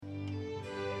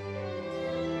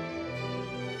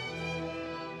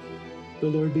The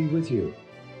Lord be with you.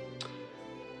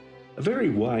 A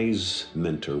very wise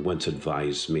mentor once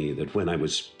advised me that when I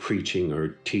was preaching or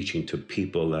teaching to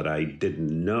people that I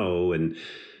didn't know and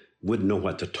wouldn't know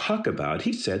what to talk about,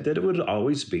 he said that it would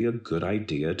always be a good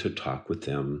idea to talk with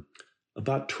them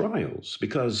about trials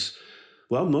because,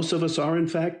 well, most of us are in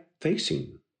fact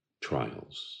facing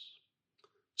trials.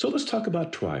 So let's talk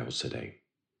about trials today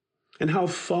and how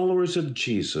followers of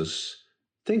Jesus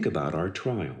think about our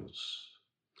trials.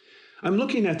 I'm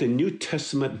looking at the New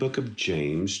Testament book of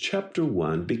James, chapter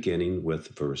 1, beginning with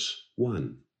verse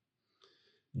 1.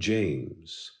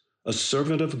 James, a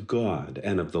servant of God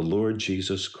and of the Lord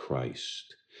Jesus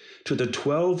Christ, to the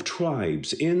 12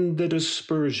 tribes in the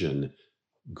dispersion,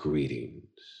 greetings.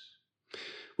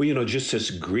 Well, just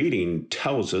this greeting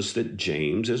tells us that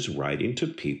James is writing to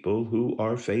people who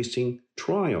are facing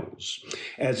trials,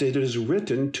 as it is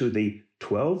written to the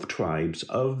 12 tribes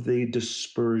of the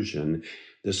dispersion,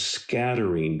 the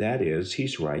scattering. That is,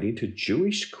 he's writing to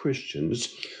Jewish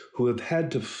Christians who have had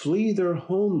to flee their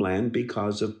homeland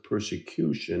because of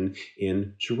persecution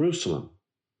in Jerusalem.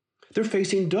 They're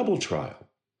facing double trial.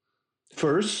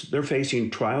 First, they're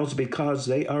facing trials because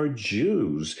they are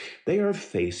Jews. They are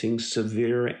facing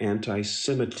severe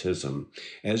anti-Semitism,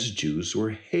 as Jews were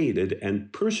hated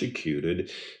and persecuted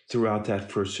throughout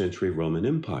that first century Roman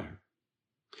Empire.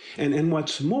 And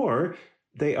what's more,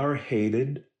 they are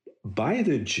hated by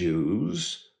the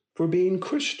Jews for being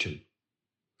Christian.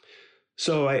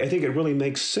 So I think it really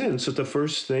makes sense that the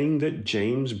first thing that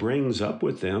James brings up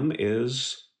with them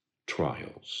is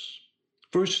trials.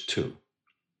 Verse 2.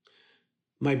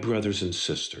 My brothers and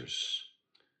sisters,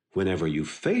 whenever you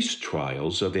face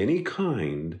trials of any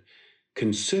kind,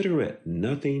 consider it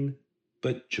nothing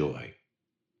but joy.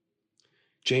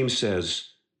 James says,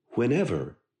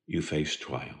 whenever you face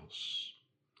trials.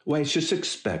 Well, it's just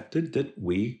expected that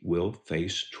we will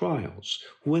face trials,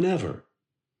 whenever.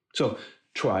 So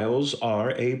trials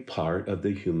are a part of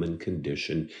the human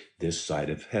condition this side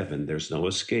of heaven. There's no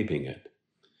escaping it.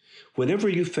 Whenever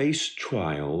you face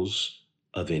trials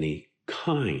of any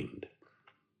kind.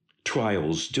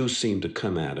 Trials do seem to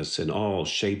come at us in all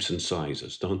shapes and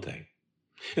sizes, don't they?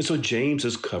 And so James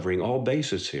is covering all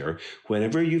bases here.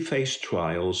 Whenever you face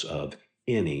trials of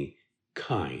any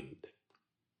kind,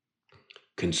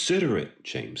 consider it,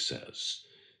 James says,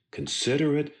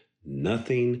 consider it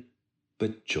nothing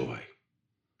but joy.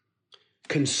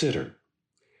 Consider.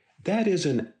 That is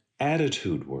an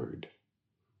attitude word.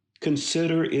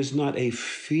 Consider is not a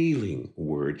feeling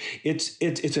word. It's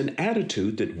an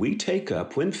attitude that we take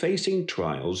up when facing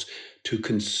trials to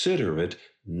consider it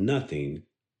nothing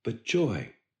but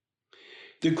joy.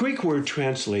 The Greek word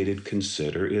translated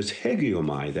consider is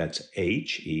hegeomai. That's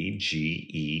Hegeomai.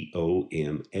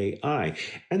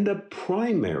 And the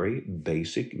primary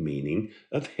basic meaning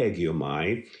of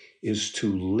hegeomai is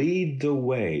to lead the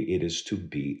way. It is to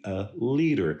be a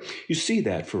leader. You see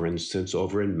that, for instance,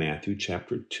 over in Matthew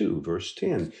chapter 2, verse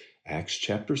 10, Acts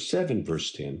chapter 7,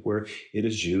 verse 10, where it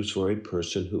is used for a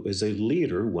person who is a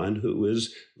leader, one who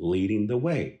is leading the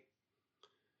way.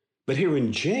 But here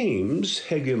in James,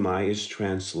 hegeomai is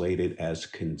translated as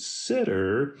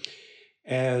consider.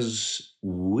 As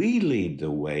we lead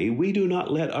the way, we do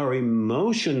not let our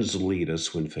emotions lead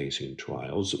us when facing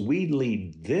trials. We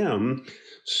lead them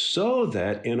so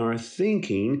that in our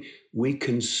thinking, we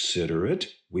consider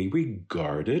it, we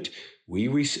regard it,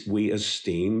 we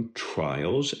esteem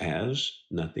trials as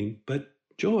nothing but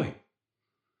joy.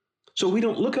 So we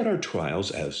don't look at our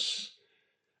trials as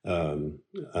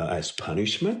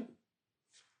punishment,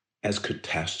 as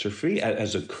catastrophe,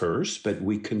 as a curse, but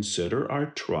we consider our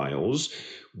trials.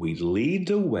 We lead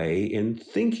the way in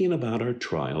thinking about our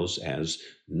trials as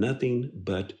nothing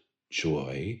but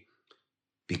joy.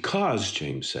 Because,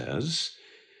 James says,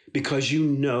 because you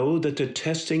know that the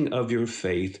testing of your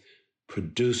faith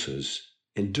produces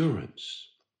endurance.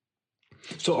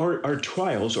 So our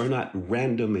trials are not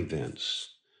random events.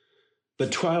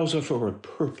 But trials are for a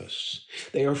purpose.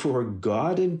 They are for a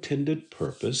God-intended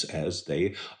purpose as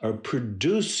they are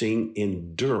producing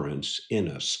endurance in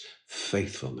us,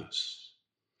 faithfulness.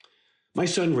 My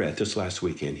son Rhett this last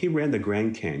weekend, he ran the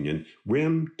Grand Canyon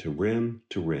rim to rim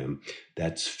to rim.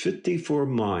 That's 54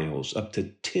 miles, up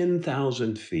to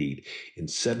 10,000 feet in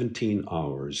 17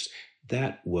 hours.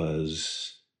 That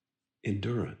was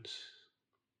endurance.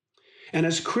 And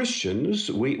as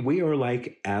Christians, we are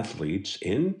like athletes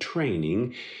in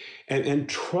training, and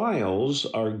trials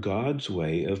are God's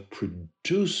way of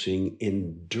producing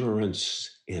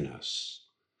endurance in us.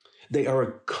 They are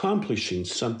accomplishing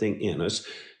something in us,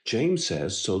 James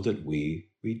says, so that we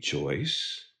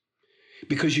rejoice.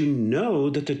 because you know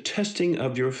that the testing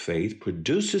of your faith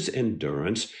produces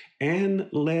endurance, and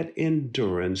let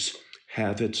endurance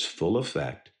have its full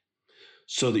effect,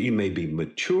 so that you may be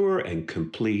mature and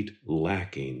complete,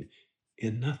 lacking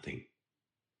in nothing.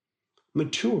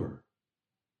 Mature,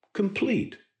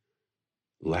 complete,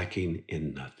 lacking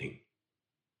in nothing.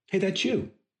 Hey, that's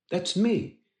you. That's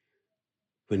me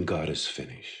when God is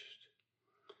finished.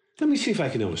 Let me see if I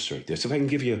can illustrate this, if I can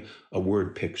give you a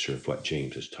word picture of what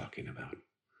James is talking about.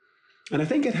 And I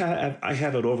think I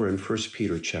have it over in 1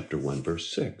 Peter chapter 1,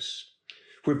 verse 6,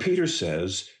 where Peter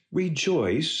says,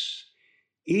 "Rejoice,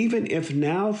 even if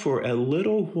now for a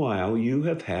little while you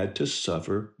have had to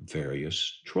suffer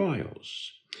various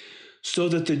trials, so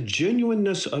that the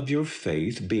genuineness of your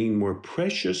faith, being more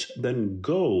precious than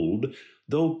gold,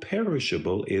 though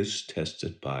perishable, is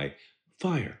tested by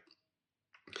fire."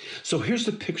 So here's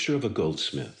the picture of a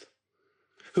goldsmith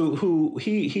who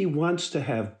he wants to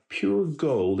have pure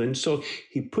gold, and so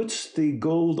he puts the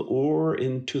gold ore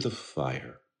into the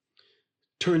fire,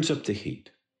 turns up the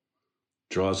heat,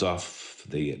 draws off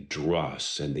the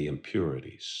dross and the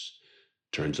impurities,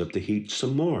 turns up the heat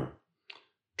some more,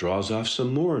 draws off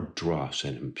some more dross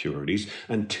and impurities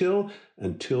until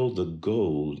the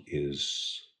gold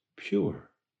is pure.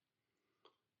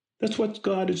 That's what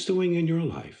God is doing in your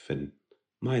life and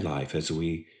my life as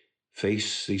we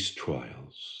face these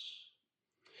trials.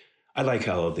 I like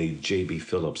how the J.B.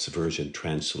 Phillips version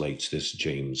translates this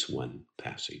James 1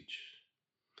 passage.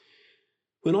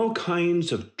 When all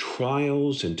kinds of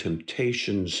trials and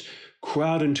temptations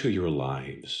crowd into your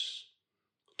lives,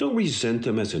 don't resent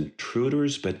them as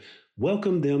intruders, but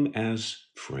welcome them as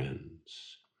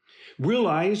friends.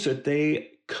 Realize that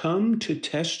they come to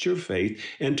test your faith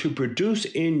and to produce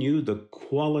in you the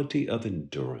quality of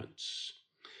endurance.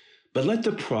 But let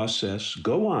the process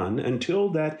go on until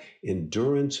that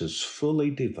endurance is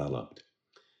fully developed,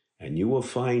 and you will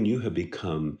find you have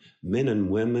become men and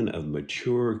women of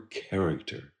mature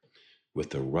character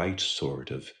with the right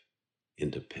sort of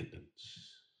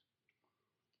independence.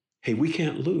 Hey, we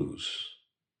can't lose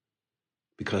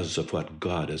because of what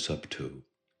God is up to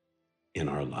in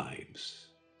our lives.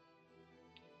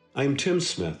 I'm Tim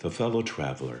Smith, a fellow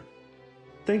traveler.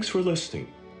 Thanks for listening.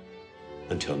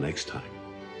 Until next time.